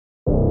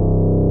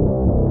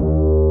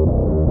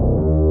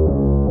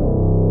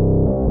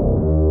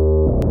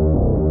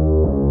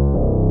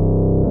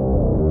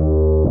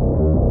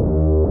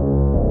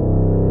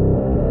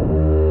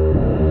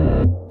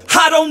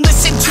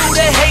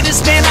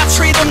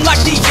them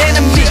like the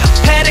enemy.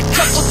 Had a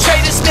couple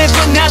traitors then,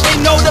 but now they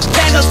know the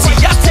penalty.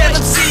 I tell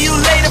them, see you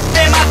later,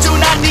 fam. I do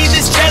not need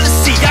this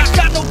jealousy. I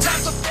got no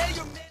time for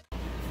failure, man.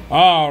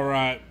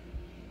 Alright.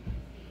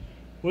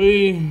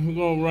 We're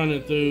gonna run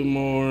it through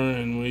more,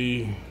 and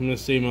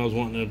Miss Email's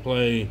wanting to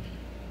play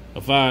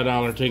a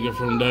 $5 ticket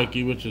from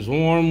Duckie, which is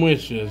Warm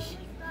Wishes.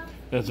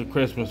 That's a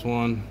Christmas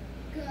one.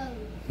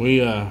 We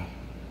gotta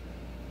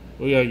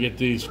get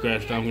these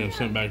scratched. I'm gonna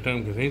send back to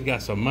him because he's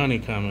got some money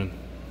coming.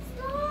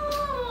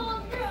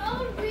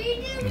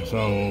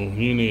 So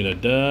you need a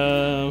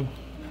dove,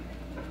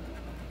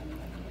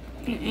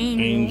 an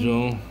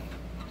angel.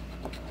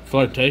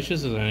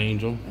 Flirtatious is an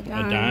angel.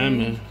 A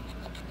diamond.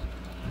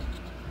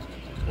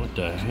 What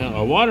the hell?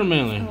 A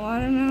watermelon. A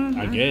watermelon?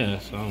 I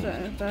guess. So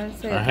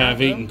or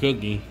half-eaten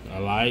cookie. A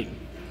light.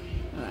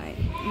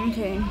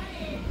 Okay.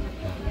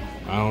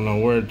 I don't know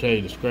where to tell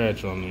you to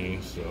scratch on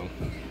these, so.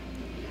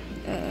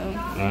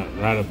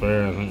 Right up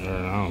there, I think, or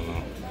I don't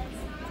know.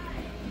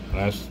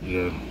 That's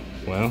your,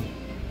 well,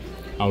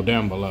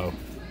 down below.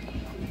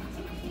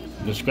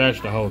 Just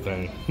scratch the whole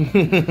thing.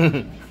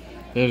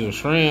 There's a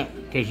shrimp,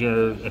 because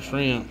you're a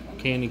shrimp.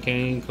 Candy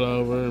cane,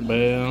 clover,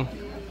 bell,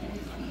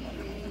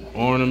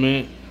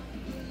 ornament.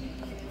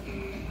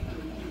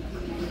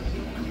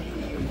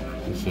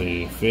 Let's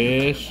see,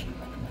 fish.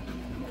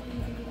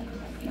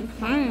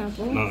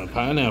 Pineapple. No,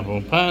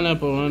 pineapple.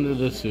 Pineapple under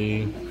the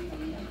sea.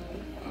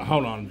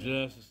 Hold on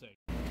just a second.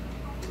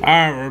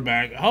 Alright, we're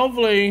back.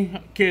 Hopefully,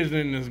 kids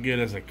didn't just get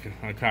us a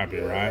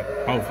copyright.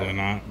 Hopefully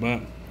not,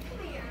 but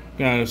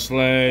got a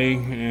sleigh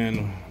and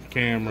a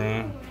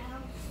camera.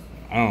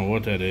 I don't know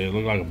what that is.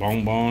 Look like a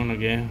bonbon, I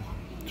guess.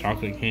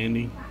 Chocolate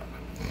candy.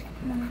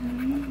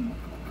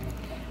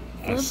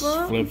 A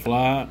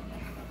flip-flop.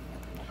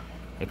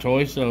 A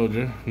toy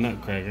soldier.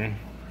 Nutcracker.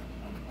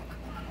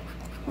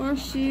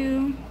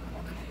 Horseshoe.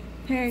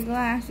 Pair of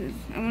glasses.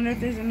 I wonder if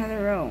there's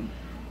another row.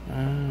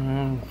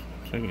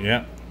 Check it.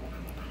 Yep.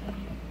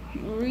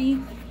 Wreath.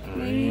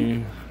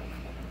 Maybe.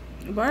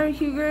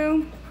 Barbecue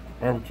grill.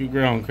 Barbecue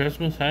grill on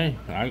Christmas. Hey,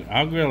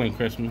 I'll grill on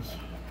Christmas.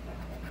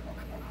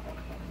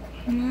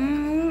 No,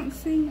 I don't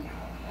see.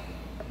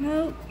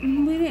 Nope,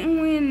 we didn't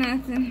win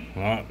nothing.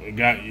 Well,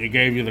 it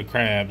gave you the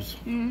crabs.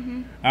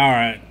 Mm-hmm. All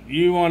right,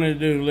 you wanted to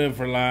do live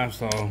for life,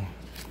 so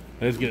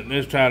let's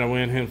try to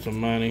win him some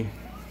money.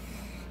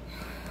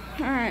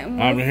 All right.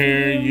 Over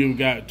here, you've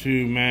got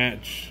to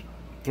match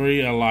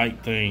 3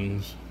 alike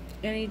things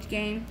in each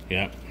game.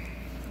 Yep.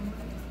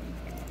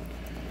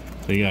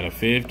 So you got a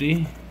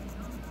 50,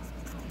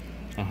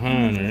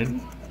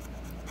 100.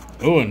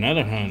 Oh,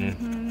 another 100.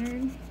 100.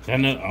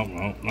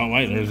 Oh,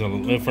 wait, there's a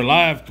live for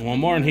life. One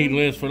more and he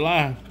lives for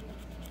life.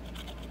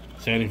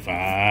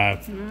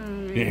 75.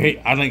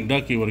 Yeah, I think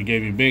Duckie would have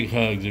gave you big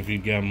hugs if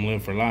you'd got him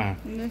live for life.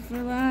 Live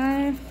for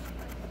life.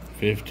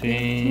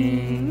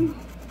 15.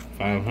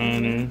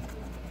 500.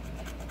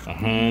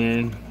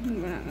 100.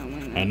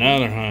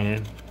 Another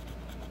 100.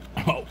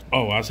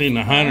 Oh, I seen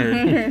the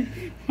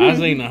 100. I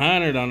seen the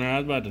 100 on there. I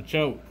was about to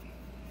choke.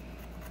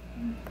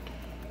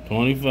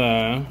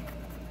 25.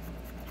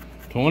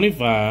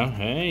 25.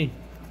 Hey.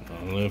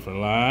 Live for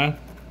life.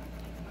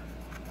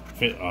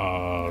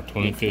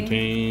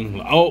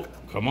 2015. Oh,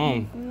 come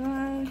on.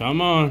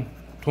 Come on.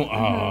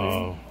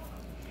 Oh.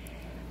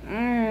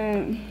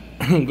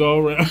 Alright. Go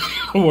around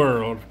the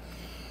world.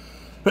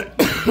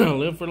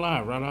 Live for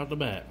life right off the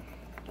bat.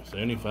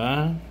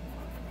 75.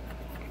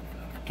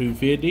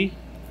 250.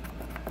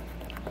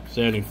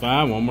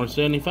 75. One more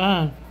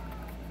 75.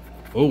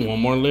 Oh, one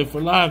more live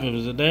for life.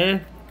 Is it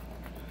there?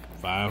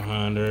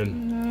 500.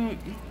 No.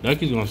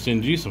 Duckie's gonna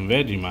send you some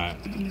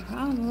Vegemite.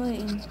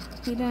 Probably.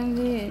 He done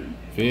did.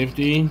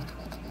 50.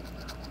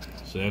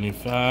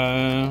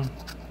 75.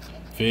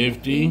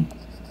 50.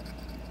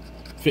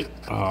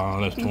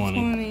 Oh, that's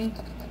 20.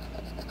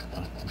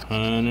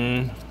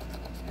 100.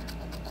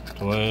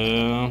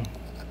 12.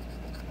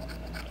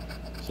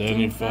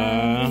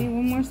 75.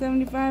 One more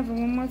 75 or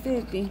one more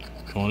 50.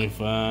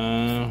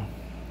 25.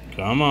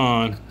 Come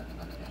on.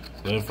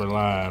 Live for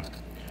life.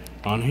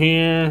 On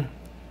here,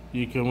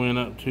 you can win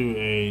up to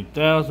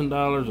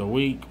 $1,000 a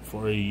week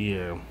for a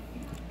year.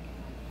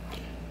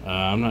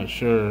 I'm not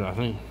sure. I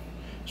think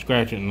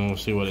scratch it and we'll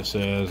see what it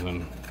says.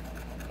 And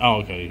oh,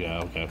 okay,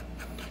 yeah, okay.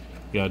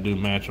 You gotta do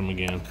match them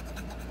again.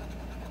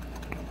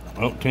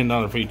 Oh,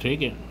 $10 free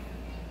ticket.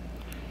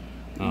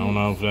 I don't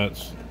know if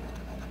that's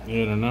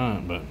it or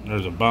not, but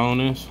there's a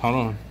bonus. Hold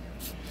on.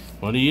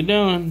 What are you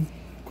doing?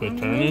 Quit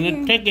turning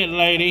the ticket,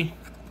 lady.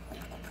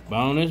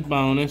 Bonus,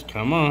 bonus.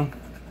 Come on.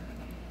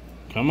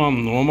 Come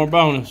on, one more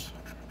bonus.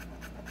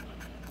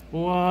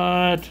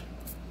 What?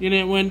 You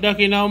didn't win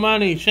Duckie no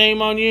money.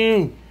 Shame on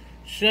you.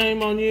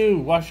 Shame on you.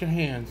 Wash your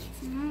hands.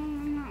 No,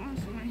 I'm not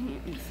washing my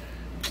hands.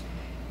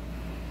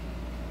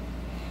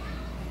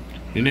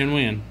 You didn't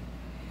win.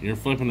 You're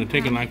flipping the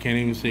ticket and I can't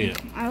even see it.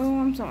 Oh,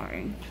 I'm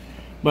sorry.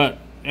 But,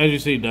 as you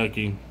see,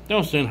 Duckie,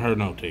 don't send her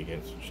no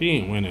tickets. She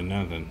ain't winning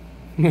nothing.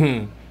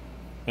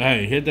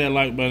 Hey, hit that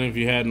like button if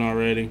you hadn't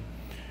already.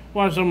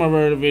 Watch some of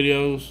our other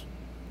videos.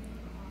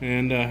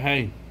 And,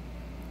 hey,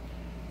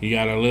 You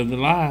gotta live the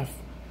life.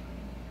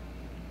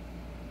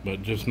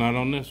 But just not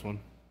on this one.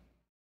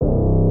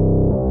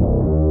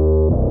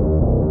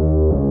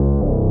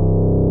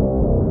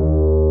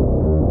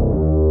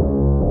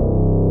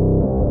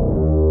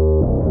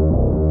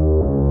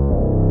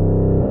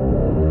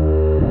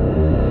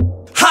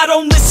 I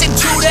don't listen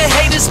to the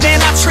haters,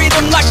 man, I treat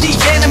them like the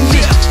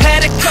enemy.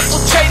 Had a couple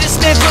traitors,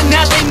 man, but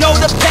now they know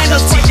the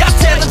penalty. I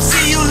tell them,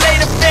 see you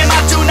later, fam, I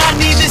do not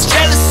need this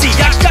jealousy.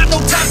 I got no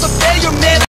time for failure, man.